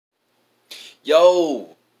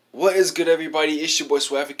Yo, what is good, everybody? It's your boy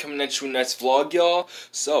Swaffy coming at you in next vlog, y'all.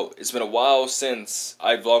 So, it's been a while since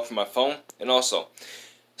I vlogged from my phone, and also,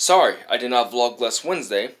 sorry, I did not vlog last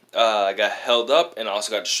Wednesday. I got held up, and I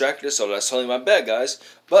also got distracted, so that's totally my bad, guys.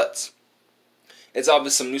 But, it's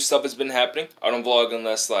obvious some new stuff has been happening. I don't vlog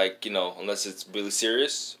unless, like, unless it's really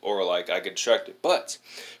serious, or, like, I get distracted. But,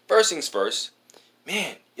 first things first,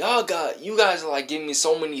 man, you guys are, like, giving me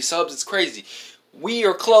so many subs, it's crazy. We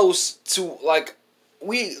are close to,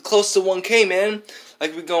 close to 1K, man.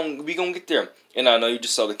 Like, we gon' get there. And I know you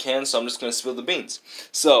just saw the can, so I'm just gonna spill the beans.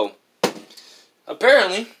 So,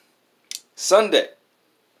 apparently, Sunday,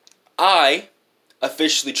 I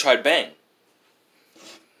officially tried Bang.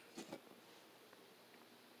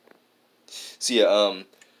 So yeah,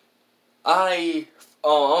 I'm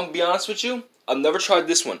gonna be honest with you, I've never tried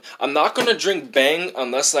this one. I'm not gonna drink Bang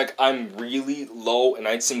unless, like, I'm really low and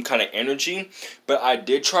I need some kind of energy. But I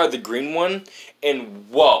did try the green one, and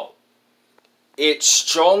whoa, it's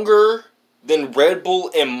stronger than Red Bull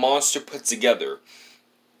and Monster put together.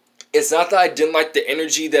 It's not that I didn't like the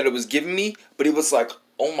energy that it was giving me, but it was like,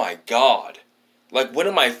 oh my god, like, what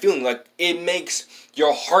am I feeling? Like, it makes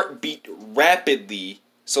your heart beat rapidly.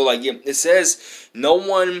 So, like, yeah, it says no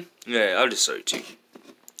one. Yeah, I'll just show you too.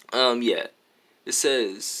 Yeah. It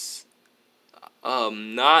says,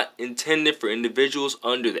 not intended for individuals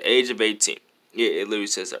under the age of 18. Yeah, it literally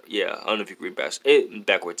says that. Yeah, I don't know if you can read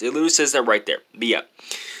backwards. It literally says that right there. But yeah.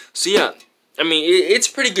 So yeah, I mean, it's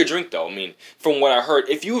a pretty good drink though. I mean, from what I heard,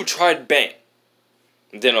 if you've tried Bang,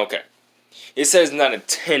 then okay. It says not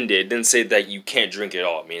intended. It didn't say that you can't drink it at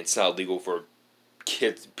all. I mean, it's not legal for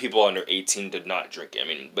kids, people under 18 to not drink it. I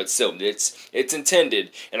mean, but still, it's intended,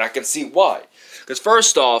 and I can see why. Because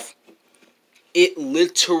first off, it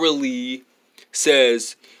literally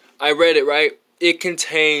says, I read it right, it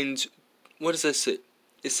contains, what does that say?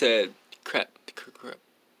 It said, crap.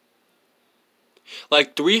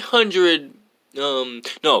 Like 300,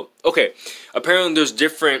 no, okay. Apparently there's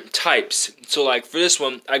different types. So like for this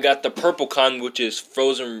one, I got the purple kind, which is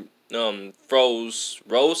frozen, rose,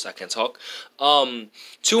 I can't talk.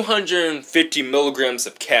 250 milligrams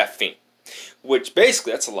of caffeine. Which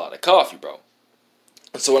basically, that's a lot of coffee, bro.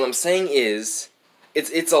 So what I'm saying is,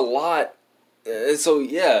 it's a lot. So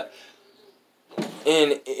yeah,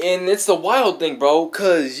 and it's the wild thing, bro,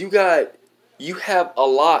 cause you have a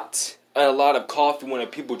lot of coffee when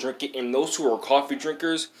people drink it, and those who are coffee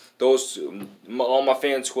drinkers, all my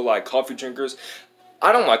fans who are like coffee drinkers,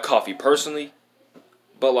 I don't like coffee personally.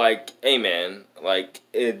 But, like, hey, man, like,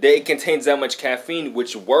 it contains that much caffeine,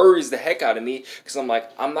 which worries the heck out of me, because I'm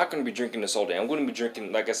like, I'm not going to be drinking this all day. I'm going to be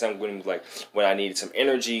drinking, like I said, I'm going to be, like, when I need some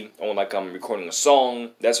energy, or like I'm recording a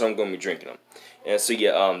song, that's when I'm going to be drinking them. And so,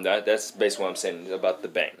 yeah, that's basically what I'm saying about the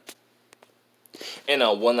Bang. And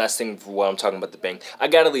one last thing for what I'm talking about the Bang. I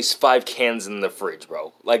got at least 5 cans in the fridge,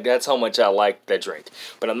 bro. Like, that's how much I like that drink.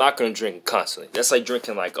 But I'm not going to drink it constantly. That's like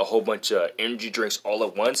drinking, like, a whole bunch of energy drinks all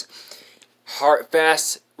at once.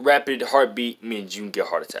 Fast, rapid heartbeat means you can get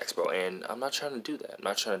heart attacks, bro. And I'm not trying to do that. I'm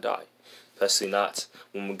not trying to die. Especially not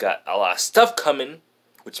when we got a lot of stuff coming,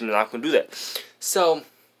 which I'm not going to do that. So,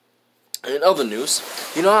 in other news,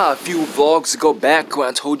 you know how a few vlogs ago back when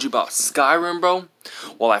I told you about Skyrim, bro?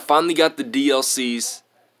 Well, I finally got the DLCs.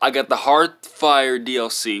 I got the Hearthfire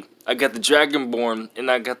DLC. I got the Dragonborn.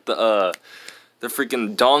 And I got the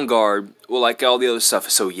freaking Dawn Guard. Well, like all the other stuff.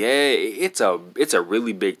 So, yeah, it's a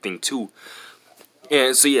really big thing, too.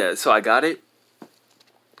 And so yeah, so I got it,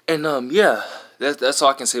 and yeah, that's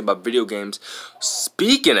all I can say about video games.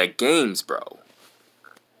 Speaking of games, bro,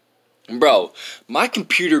 my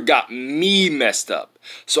computer got me messed up.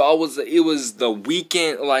 So it was the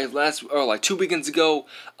weekend, like 2 weekends ago.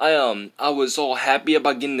 I was all happy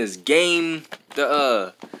about getting this game,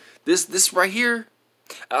 this right here.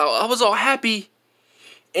 I was all happy,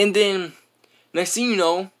 and then next thing you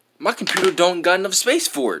know, my computer don't got enough space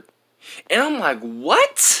for it. And I'm like,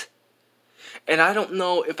 what? And I don't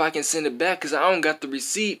know if I can send it back because I don't got the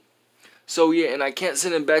receipt. So yeah, and I can't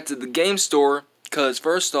send it back to the game store because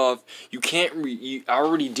first off, I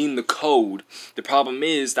already deemed the code. The problem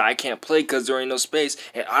is that I can't play because there ain't no space,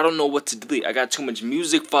 and I don't know what to delete. I got too much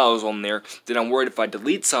music files on there that I'm worried if I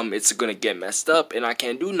delete some, it's gonna get messed up, and I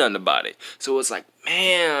can't do nothing about it. So it's like,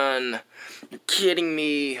 man, you're kidding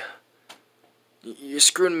me. You're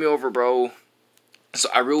screwing me over, bro. So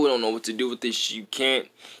I really don't know what to do with this. You can't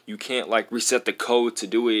like reset the code to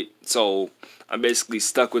do it. So I'm basically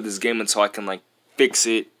stuck with this game until I can like fix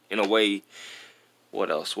it in a way. What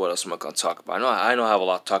else am I gonna talk about? I know I have a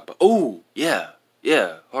lot to talk about. Oh yeah.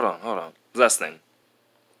 Hold on. Last thing.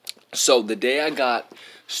 So the day I got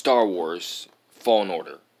Star Wars Fallen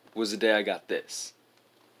Order, was the day I got this.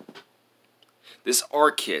 This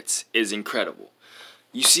art kit is incredible.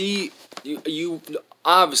 You see, you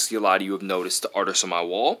obviously a lot of you have noticed the artists on my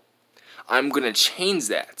wall. I'm gonna change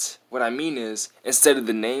that. What I mean is, instead of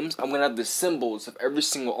the names, I'm gonna have the symbols of every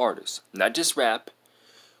single artist, not just rap.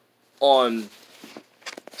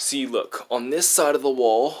 See, look, on this side of the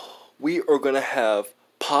wall, we are gonna have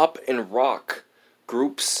pop and rock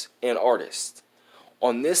groups and artists.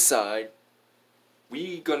 On this side,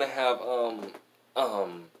 we gonna have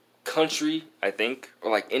country, I think, or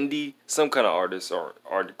like indie, some kind of artist or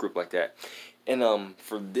art group like that. And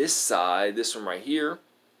for this side, this one right here,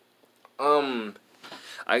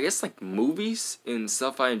 I guess like movies and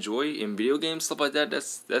stuff I enjoy in video games, stuff like that.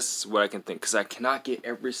 That's what I can think, because I cannot get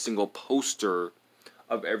every single poster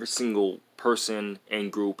of every single person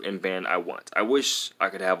and group and band I want. I wish I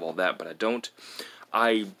could have all that, but I don't.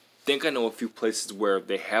 I think I know a few places where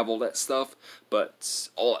they have all that stuff, but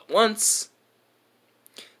all at once,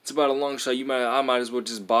 it's about a long shot. I might as well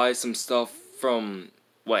just buy some stuff from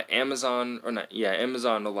Amazon, or not? Yeah,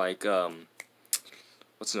 Amazon, or like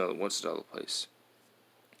what's the other place?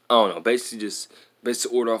 I don't know. Basically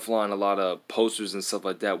order offline a lot of posters and stuff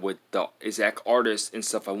like that with the exact artists and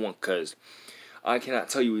stuff I want, because I cannot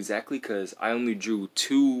tell you exactly, because I only drew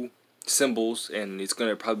 2 symbols, and it's going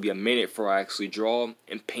to probably be a minute before I actually draw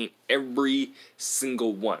and paint every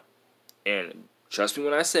single one. And trust me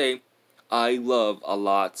when I say, I love a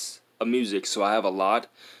lot of music, so I have a lot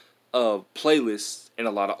of playlists and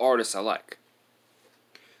a lot of artists I like.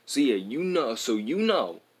 So yeah, you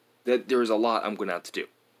know that there's a lot I'm going to have to do.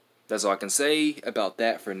 That's all I can say about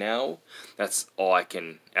that for now. That's all I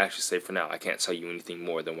can actually say for now. I can't tell you anything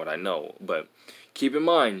more than what I know. But keep in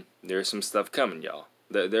mind, there's some stuff coming, y'all.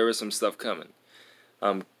 There is some stuff coming.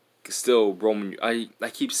 Still roaming. I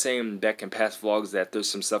keep saying back in past vlogs that there's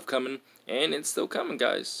some stuff coming, and it's still coming,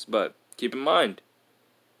 guys. But keep in mind,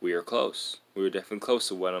 we are close. We are definitely close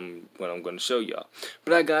to what I'm going to show y'all.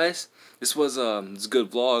 But guys, this was a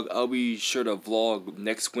good vlog. I'll be sure to vlog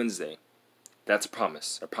next Wednesday. That's a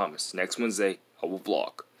promise. I promise. Next Wednesday, I will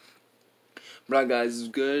vlog. But guys, this is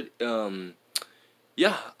good.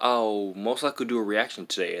 Yeah, I'll most likely do a reaction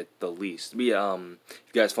today at the least. But yeah, if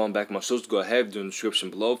you guys follow back my socials, go ahead, do in the description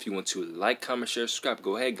below. If you want to like, comment, share, subscribe,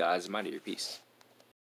 go ahead, guys. I'm out of here. Peace.